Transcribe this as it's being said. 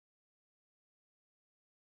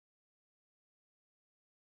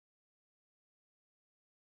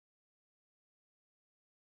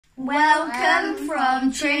Welcome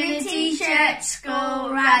from Trinity Church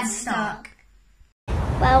School, Radstock.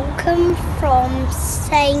 Welcome from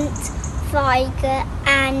St Vigor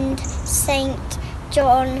and St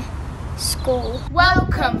John School.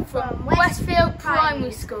 Welcome from Westfield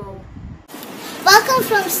Primary School. Welcome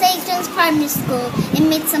from St John's Primary School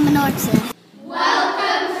in Midsomer Norton.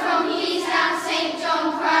 Welcome from Peasedown St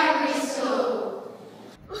John Primary School.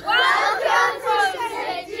 Welcome from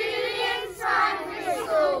St Julian's Primary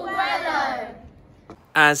School, Wellow.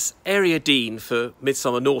 As Area Dean for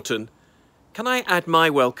Midsomer Norton, can I add my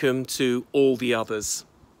welcome to all the others?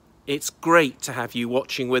 It's great to have you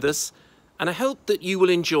watching with us, and I hope that you will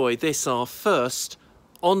enjoy this, our first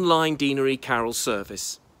online Deanery Carol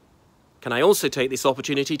service. Can I also take this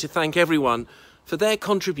opportunity to thank everyone for their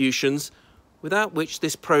contributions, without which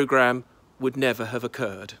this programme would never have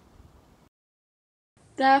occurred.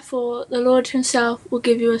 Therefore the Lord himself will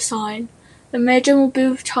give you a sign. The maiden will be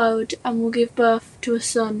with child and will give birth to a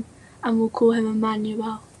son, and will call him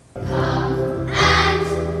Emmanuel. Come and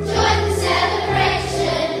join the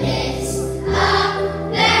celebration. It's a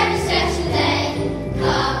very special day.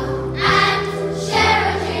 Come and share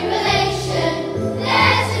our jubilation.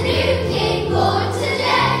 There's a new king born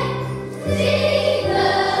today. See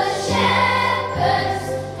the shepherds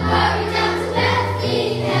hurry down to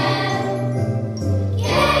Bethlehem.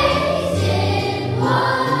 Gaze in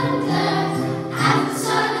wonder at the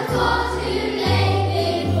Son of God who lay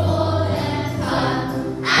before them.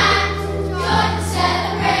 Come and join the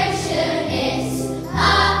celebration. It's a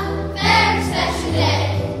very special day.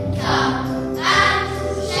 Come and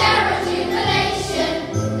share our jubilation.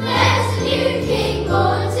 There's a new king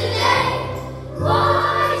born today.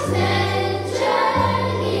 Wise men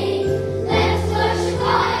journey, let's worship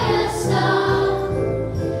by a star.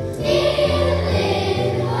 Kneel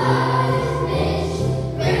in homage,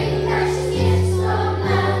 bring precious gifts from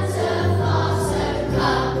lands afar. So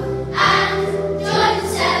come and join the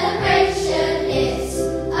celebration. It's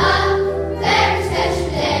a very special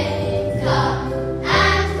day. Come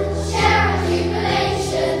and share our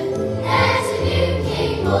jubilation. There's a new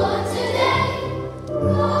king born today.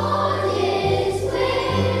 God is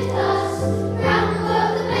with us. Round the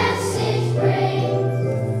world the message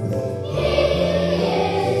brings. He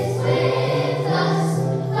is with us.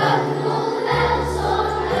 Welcome all the bells on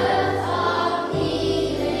earth are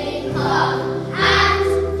pealing. Come and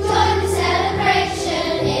join the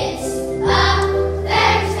celebration. It's a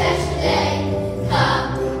very special day.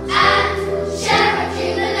 Come and share our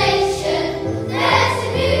jubilation. There's a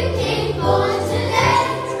new king born today.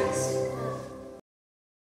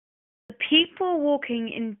 The people walking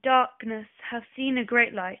in darkness have seen a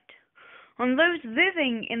great light. On those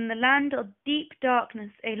living in the land of deep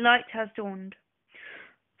darkness a light has dawned.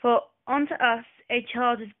 For unto us a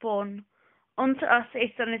child is born, unto us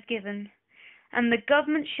a son is given, and the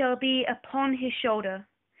government shall be upon his shoulder,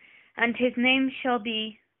 and his name shall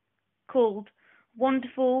be called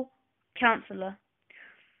Wonderful Counselor,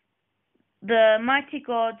 the Mighty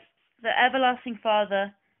God, the Everlasting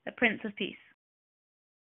Father, the Prince of Peace.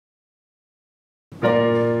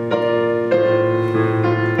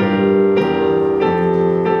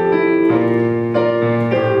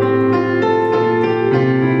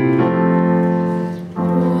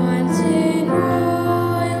 Once in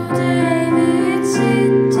royal David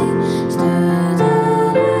city stood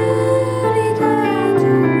a lily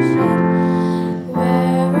cattle shed,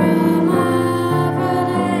 where a mother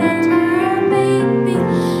laid her baby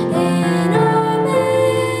in a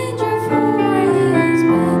manger for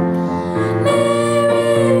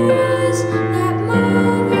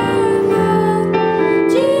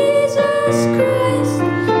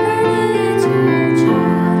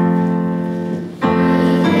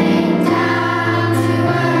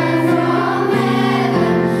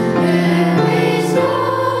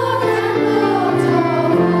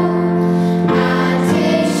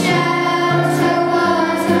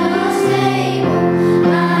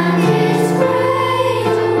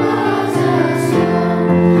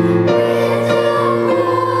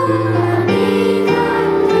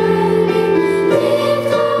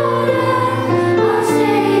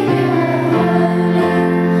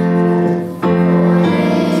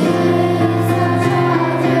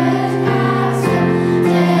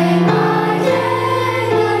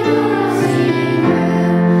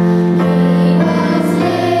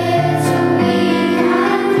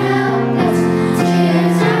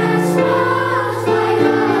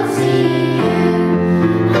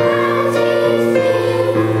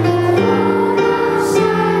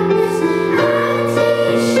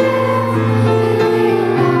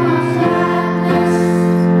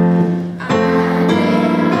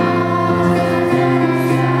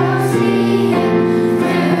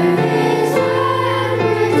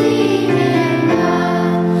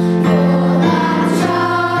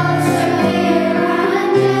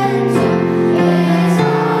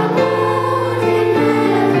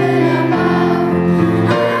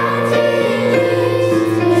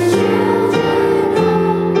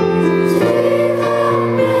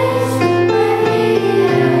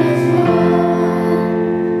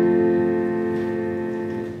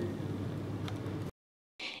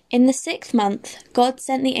the 6th month, God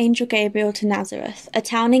sent the angel Gabriel to Nazareth, a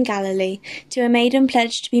town in Galilee, to a maiden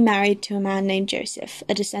pledged to be married to a man named Joseph,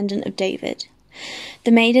 a descendant of David.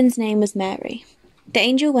 The maiden's name was Mary. The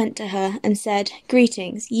angel went to her and said,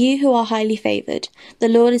 "Greetings, you who are highly favoured. The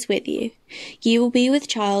Lord is with you. You will be with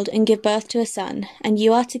child and give birth to a son, and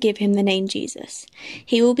you are to give him the name Jesus.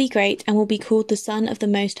 He will be great and will be called the Son of the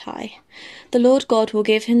Most High. The Lord God will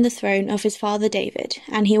give him the throne of his father David,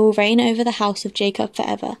 and he will reign over the house of Jacob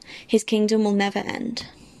forever. His kingdom will never end."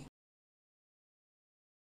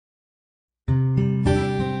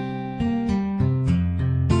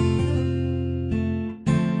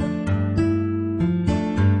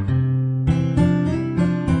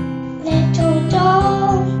 Little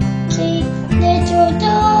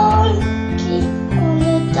donkey on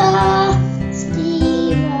the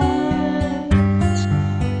dusty road.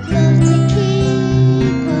 Love to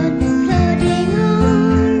keep on plodding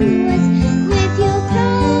onwards with your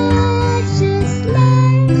precious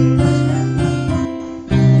life.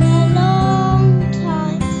 Been a long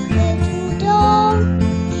time, little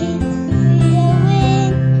donkey, through the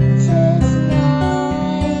winter's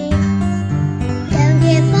night. Don't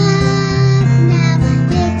give up now,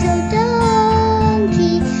 little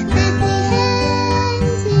donkey,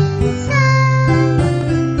 Bethlehem's inside.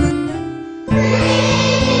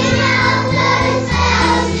 Ring out those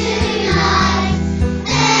bells tonight,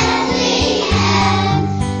 Bethlehem,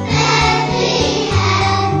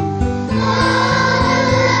 Bethlehem.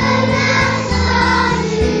 Follow that star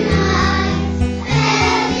tonight, Bethlehem,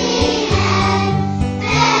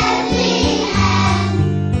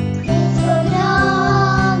 Bethlehem.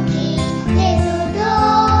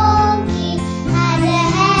 Little donkey had a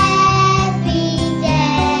happy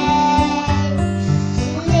day.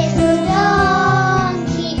 Little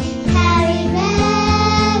donkey carried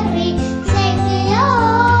Mary safely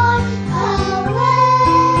on her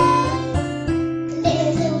way.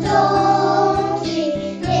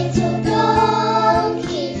 Little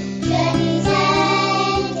donkey, journey's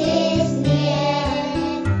end is near.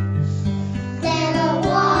 There are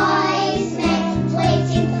wise men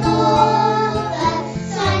waiting for a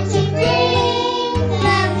sign to bring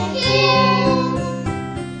them here.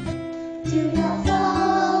 Do not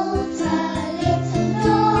falter, little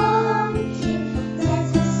donkey,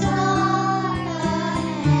 there's a star ahead.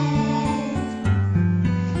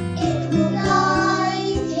 It will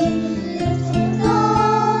guide you, little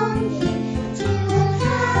donkey, to a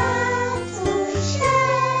cattle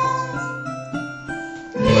shed.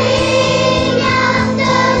 Ring out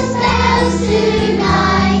those bells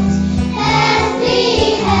tonight,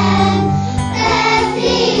 Bethlehem,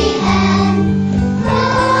 Bethlehem.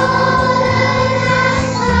 Follow that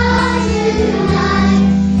star tonight,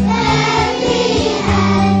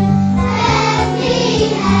 Bethlehem,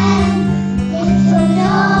 Bethlehem. Little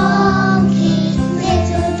donkey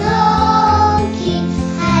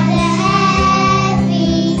had a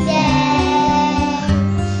happy day.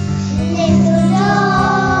 Little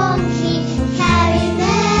donkey carried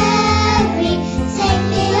Mary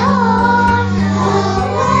safely on her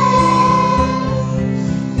way.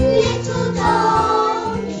 Little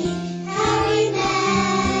donkey carried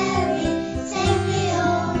Mary safely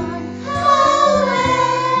on her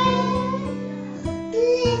way.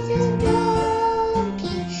 Little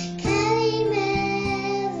donkey carried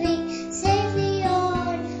Mary safely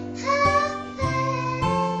on her way.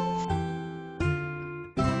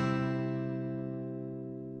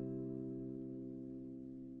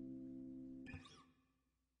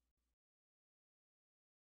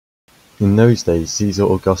 In those days, Caesar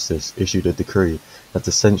Augustus issued a decree that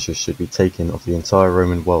a census should be taken of the entire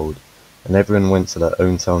Roman world, and everyone went to their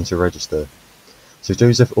own town to register. So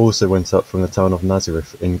Joseph also went up from the town of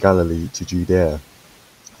Nazareth in Galilee to Judea,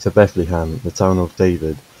 to Bethlehem, the town of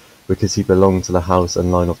David, because he belonged to the house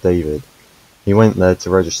and line of David. He went there to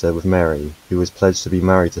register with Mary, who was pledged to be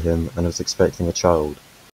married to him and was expecting a child.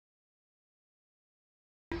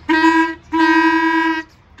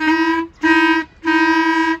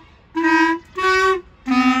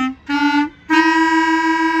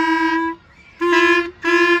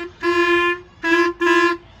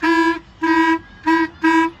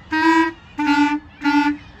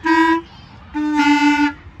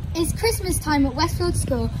 It's Christmas time at Westfield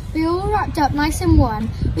School. We're all wrapped up nice and warm.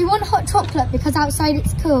 We want hot chocolate because outside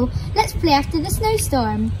it's cool. Let's play after the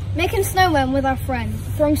snowstorm. Making snowmen with our friends,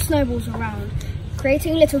 throwing snowballs around,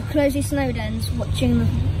 creating little cosy snow dens, watching the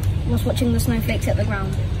snowflakes hit the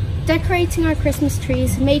ground. Decorating our Christmas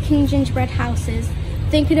trees, making gingerbread houses,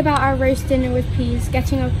 thinking about our roast dinner with peas,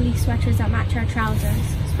 getting our police sweaters that match our trousers.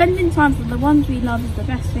 Spending time with the ones we love is the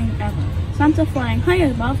best thing ever. Santa flying high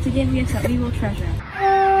above to give gifts that we will treasure.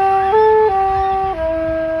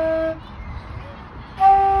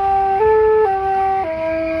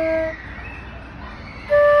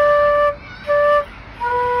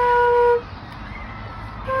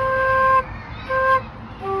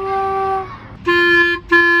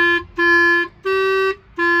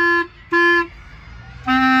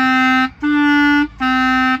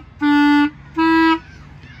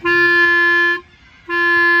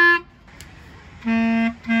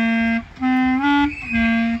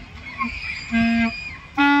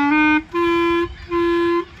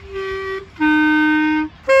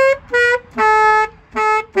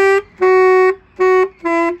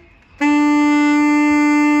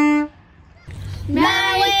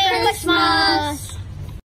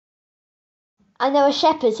 were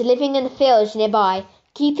shepherds living in the fields nearby,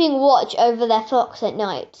 keeping watch over their flocks at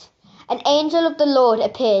night. An angel of the Lord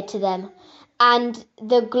appeared to them, and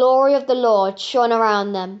the glory of the Lord shone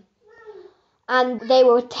around them, and they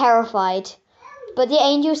were terrified. But the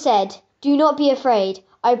angel said, "Do not be afraid.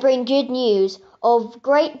 I bring good news of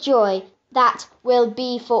great joy that will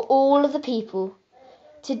be for all of the people.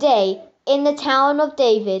 Today, in the town of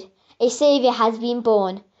David, a Saviour has been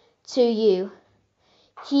born to you.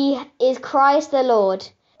 He is Christ the Lord.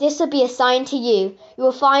 This will be a sign to you. You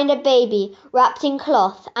will find a baby wrapped in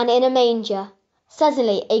cloth and in a manger."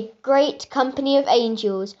 Suddenly, a great company of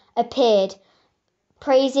angels appeared,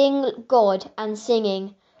 praising God and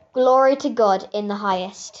singing, "Glory to God in the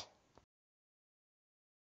highest."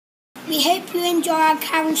 We hope you enjoy our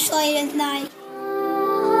carol silent night.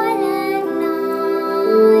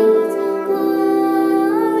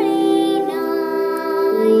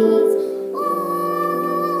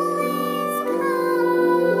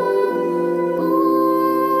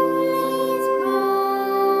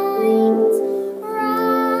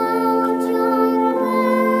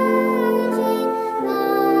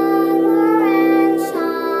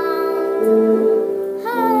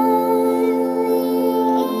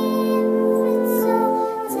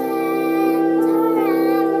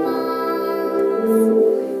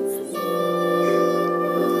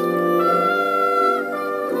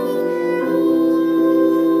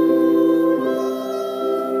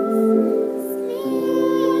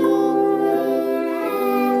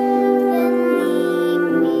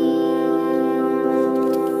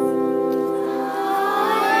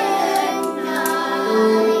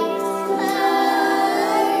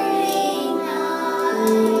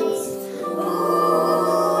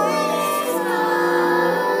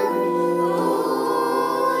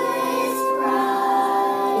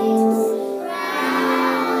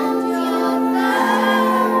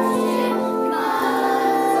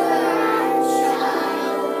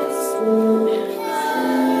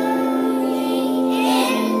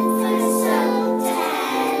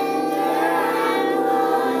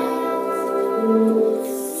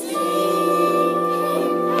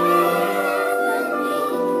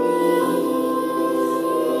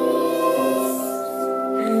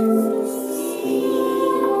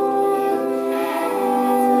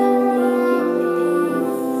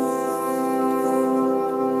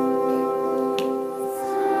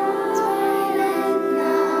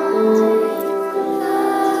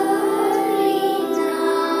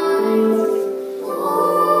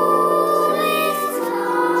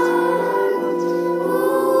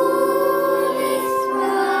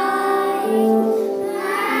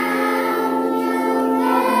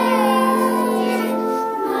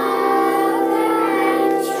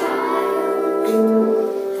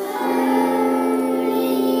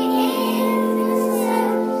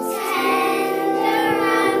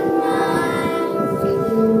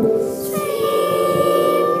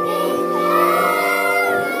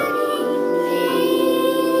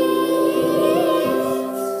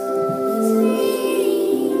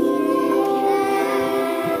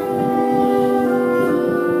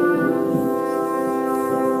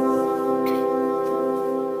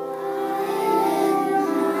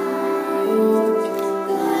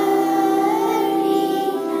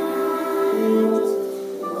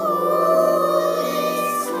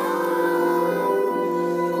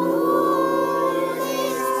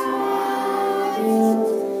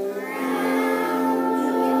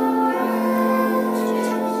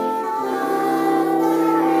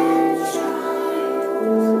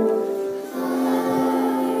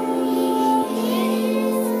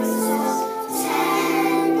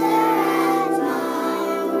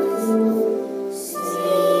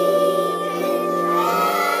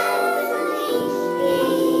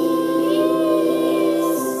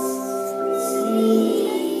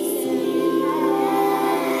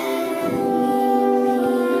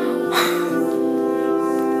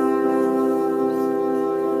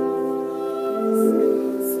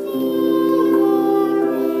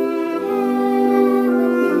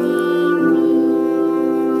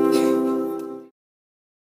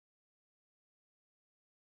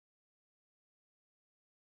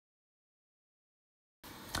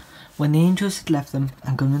 When the angels had left them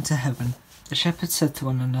and gone into heaven, the shepherds said to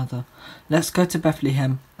one another, "Let's go to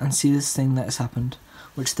Bethlehem and see this thing that has happened,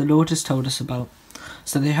 which the Lord has told us about."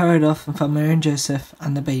 So they hurried off and found Mary and Joseph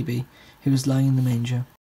and the baby, who was lying in the manger.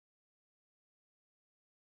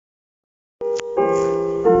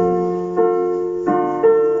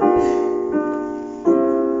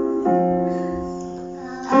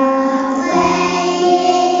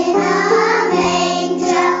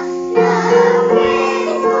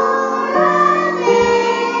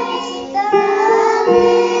 The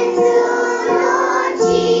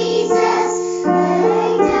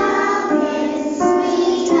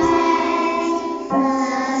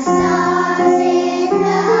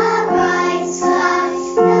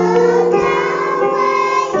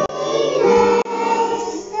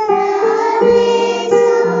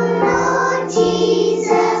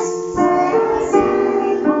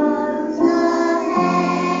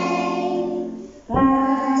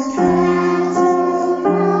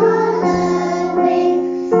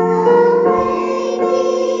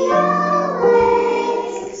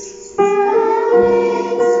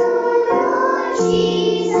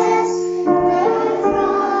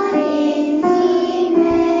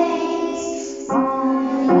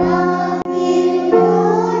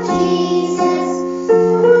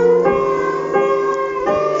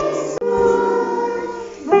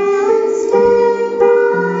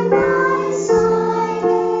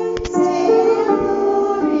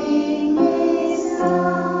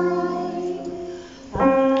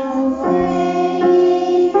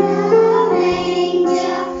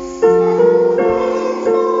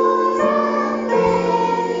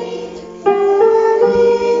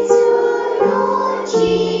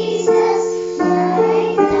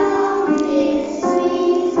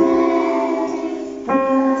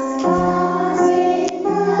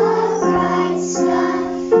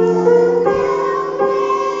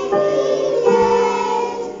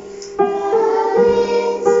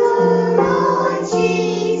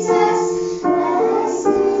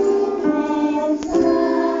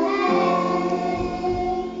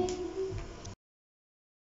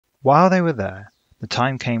While they were there, the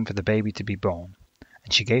time came for the baby to be born,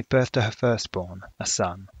 and she gave birth to her firstborn, a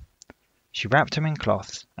son. She wrapped him in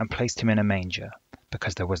cloths and placed him in a manger,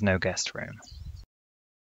 because there was no guest room.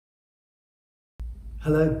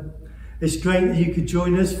 Hello. It's great that you could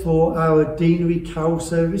join us for our Deanery Carol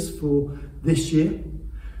service for this year.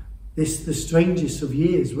 It's the strangest of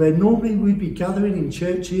years, where normally we'd be gathering in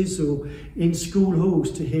churches or in school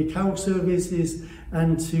halls to hear carol services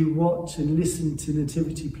and to watch and listen to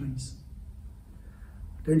nativity plays.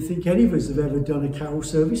 I don't think any of us have ever done a carol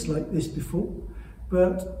service like this before,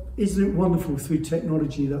 but isn't it wonderful through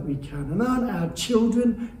technology that we can? And aren't our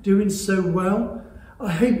children doing so well?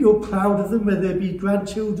 I hope you're proud of them, whether they be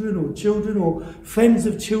grandchildren or friends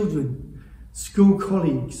of children, school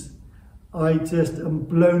colleagues. I just am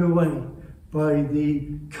blown away by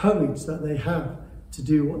the courage that they have to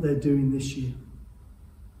do what they're doing this year.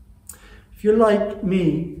 If you're like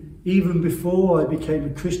me, even before I became a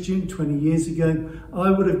Christian 20 years ago, I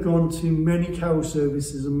would have gone to many carol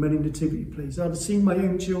services and many nativity plays. I'd have seen my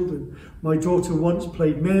own children. My daughter once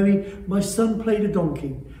played Mary, my son played a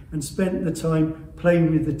donkey and spent the time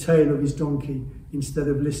playing with the tail of his donkey instead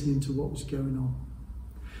of listening to what was going on.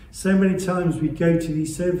 So many times we go to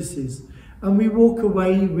these services and we walk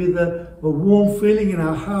away with a warm feeling in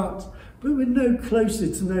our heart, but we're no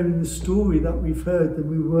closer to knowing the story that we've heard than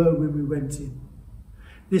we were when we went in.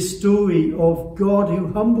 This story of God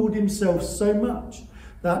who humbled himself so much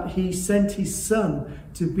that he sent his son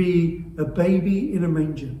to be a baby in a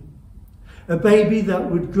manger. A baby that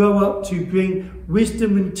would grow up to bring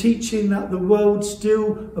wisdom and teaching that the world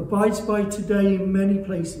still abides by today in many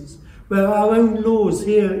places, where our own laws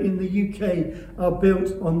here in the UK are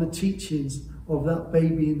built on the teachings of that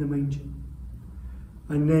baby in the manger.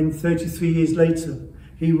 And then 33 years later,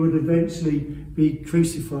 he would eventually be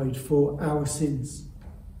crucified for our sins.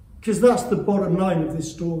 Because that's the bottom line of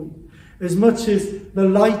this story. As much as the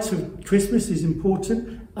light of Christmas is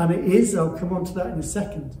important, and it is, I'll come on to that in a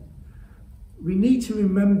second, we need to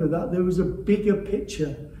remember that there was a bigger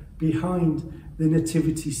picture behind the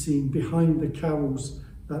nativity scene, behind the carols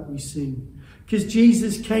that we sing. Because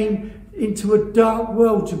Jesus came into a dark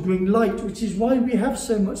world to bring light, which is why we have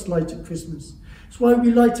so much light at Christmas. It's why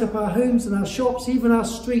we light up our homes and our shops, even our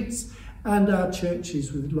streets and our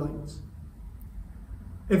churches with light.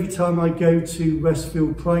 Every time I go to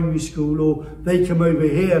Westfield Primary School or they come over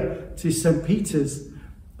here to St. Peter's,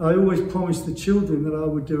 I always promise the children that I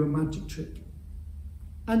would do a magic trick.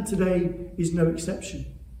 And today is no exception.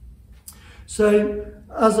 So,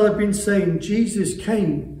 as I've been saying, Jesus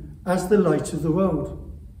came as the light of the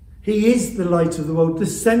world. He is the light of the world, the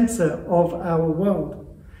centre of our world.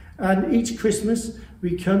 And each Christmas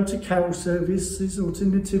we come to carol services or to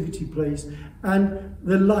nativity plays, and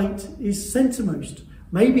the light is centremost.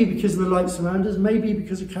 Maybe because of the lights around us, maybe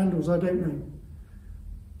because of candles, I don't know.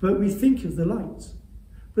 But we think of the light.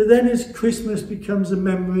 But then as Christmas becomes a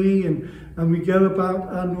memory and we go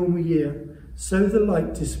about our normal year, so the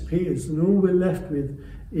light disappears and all we're left with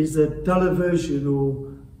is a duller version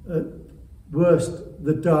or, at worst,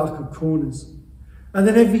 the darker corners. And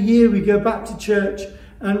then every year we go back to church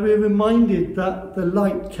and we're reminded that the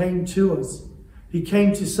light came to us. He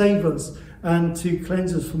came to save us and to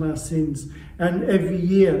cleanse us from our sins. And every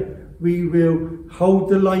year we will hold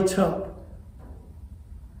the light up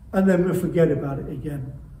and then we'll forget about it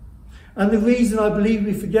again. And the reason I believe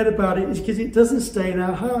we forget about it is because it doesn't stay in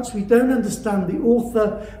our hearts. We don't understand the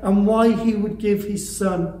author and why he would give his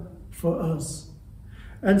son for us.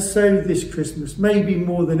 And so this Christmas, maybe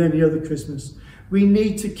more than any other Christmas, we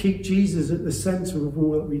need to keep Jesus at the centre of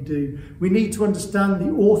all that we do. We need to understand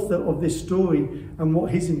the author of this story and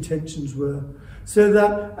what his intentions were. So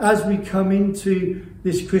that as we come into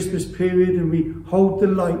this Christmas period and we hold the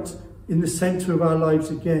light in the centre of our lives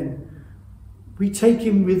again, we take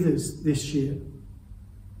him with us this year,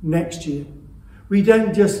 next year. We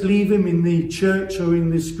don't just leave him in the church or in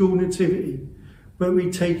the school nativity, but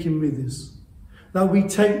we take him with us. That we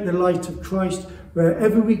take the light of Christ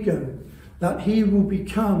wherever we go, that he will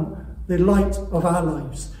become the light of our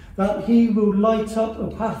lives, that he will light up a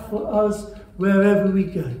path for us wherever we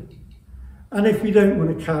go. And if we don't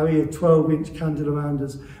want to carry a 12-inch candle around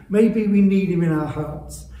us, maybe we need him in our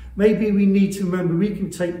hearts. Maybe we need to remember we can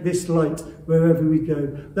take this light wherever we go.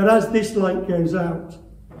 That as this light goes out,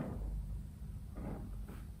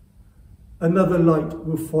 another light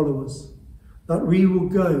will follow us. That we will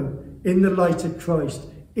go in the light of Christ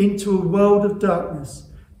into a world of darkness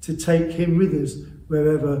to take him with us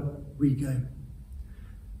wherever we go.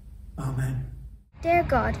 Amen. Dear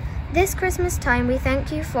God, this Christmas time we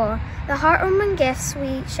thank you for the heartwarming gifts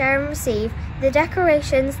we share and receive, the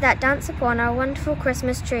decorations that dance upon our wonderful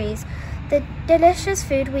Christmas trees, the delicious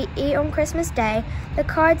food we eat on Christmas Day, the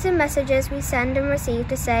cards and messages we send and receive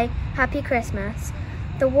to say Happy Christmas,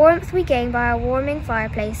 the warmth we gain by our warming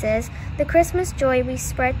fireplaces, the Christmas joy we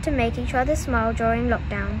spread to make each other smile during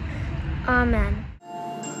lockdown. Amen.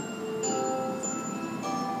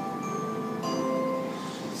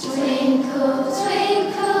 Twinkle,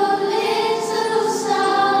 twinkle, little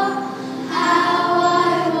star, how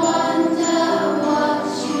I wonder what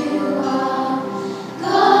you are.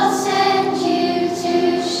 God sent you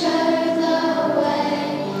to show the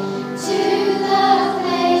way to the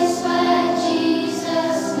place where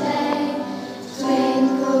Jesus lay.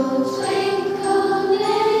 Twinkle, twinkle,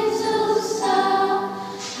 little star,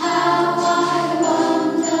 how I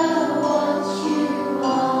wonder what you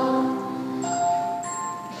are.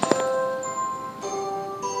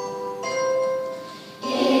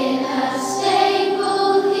 In a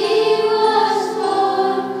stable he was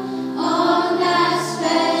born on that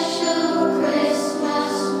special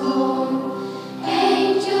Christmas morn.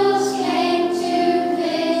 Angels came to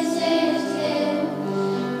visit him,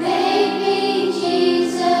 baby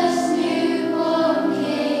Jesus, newborn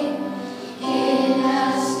King. In a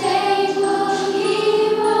stable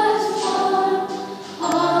he was born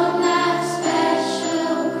on that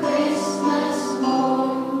special Christmas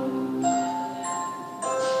morn.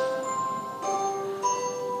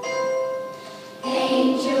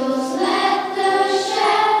 Angels, let the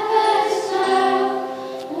shepherds know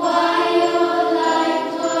why your light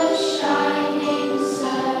was shining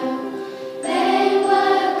so. They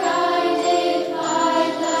were guided by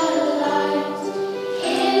the light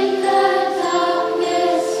in the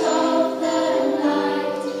darkness of the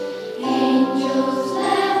night. Angels,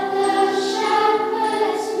 let the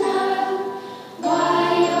shepherds know why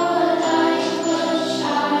your light was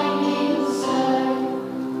shining so.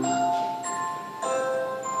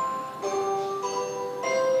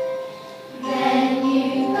 Then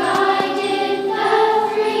you guided the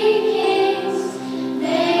three kings,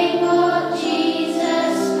 they brought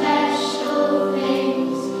Jesus special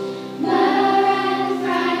things, myrrh and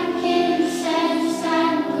frankincense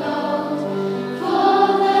and gold, for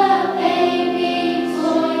the baby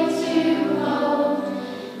boy to hold.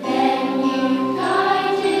 Then you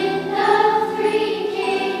guided the three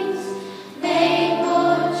kings, they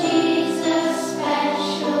brought Jesus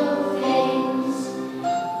special things.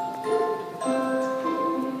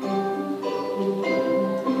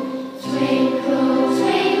 Twinkle,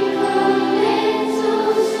 twinkle,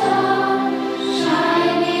 little star,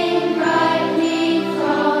 shining brightly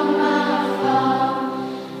from afar,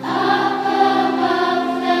 up above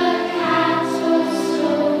the cattle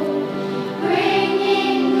stall,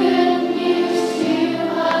 bringing good news to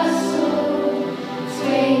us all.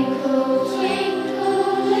 Twinkle,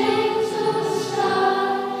 twinkle, little star,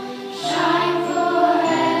 shine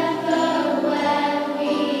forever where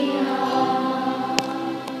we are.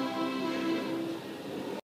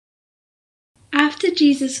 After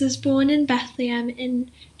Jesus was born in Bethlehem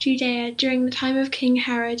in Judea during the time of King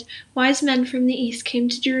Herod, wise men from the east came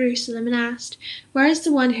to Jerusalem and asked, "Where is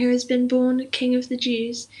the one who has been born King of the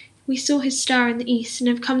Jews? We saw his star in the east and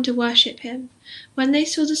have come to worship him." When they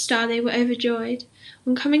saw the star, they were overjoyed.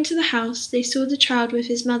 On coming to the house, they saw the child with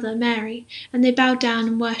his mother, Mary, and they bowed down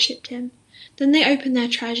and worshipped him. Then they opened their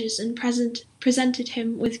treasures and presented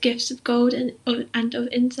him with gifts of gold and of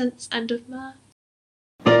incense and of myrrh.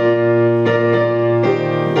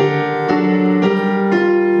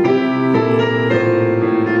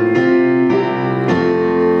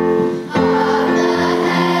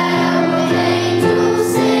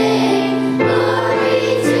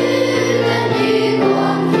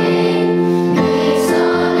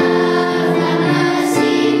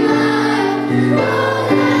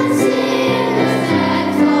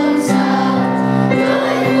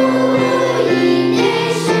 Joyful, ye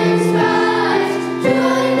nations, rise.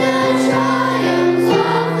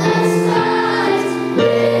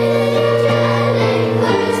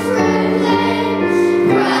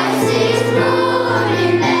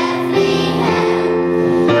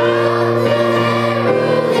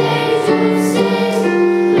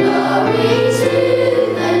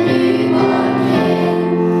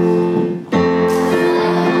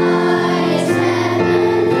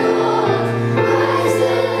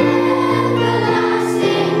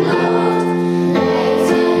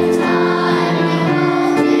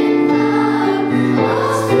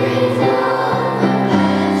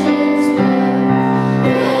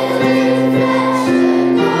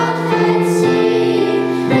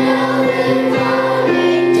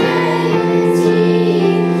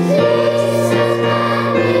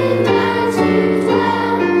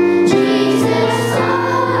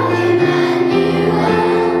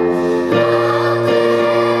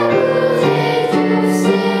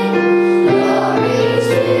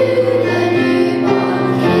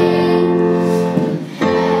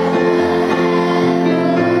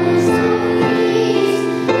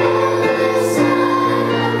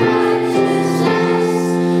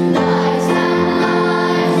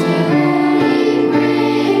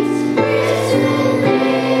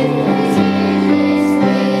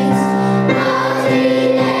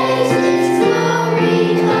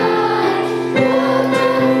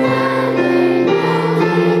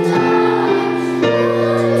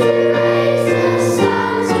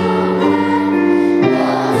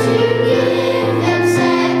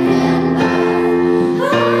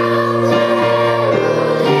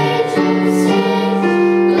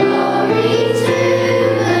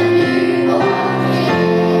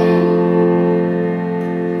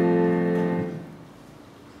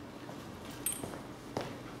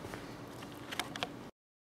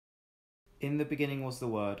 In the beginning was the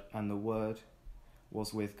Word, and the Word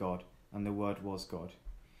was with God, and the Word was God.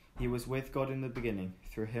 He was with God in the beginning.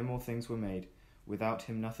 Through him all things were made. Without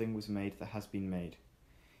him nothing was made that has been made.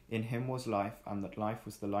 In him was life, and that life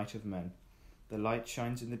was the light of men. The light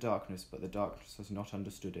shines in the darkness, but the darkness has not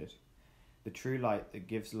understood it. The true light that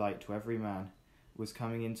gives light to every man was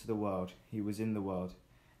coming into the world. He was in the world,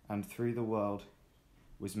 and through the world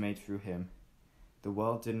was made through him. The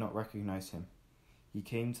world did not recognize him. He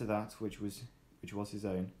came to that which was his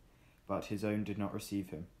own, but his own did not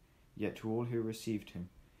receive him. Yet to all who received him,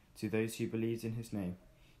 to those who believed in his name,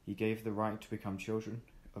 he gave the right to become children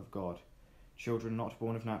of God, children not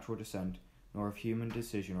born of natural descent, nor of human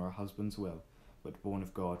decision or a husband's will, but born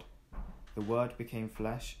of God. The Word became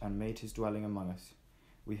flesh and made his dwelling among us.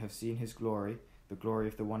 We have seen his glory, the glory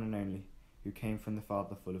of the one and only, who came from the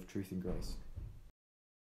Father, full of truth and grace.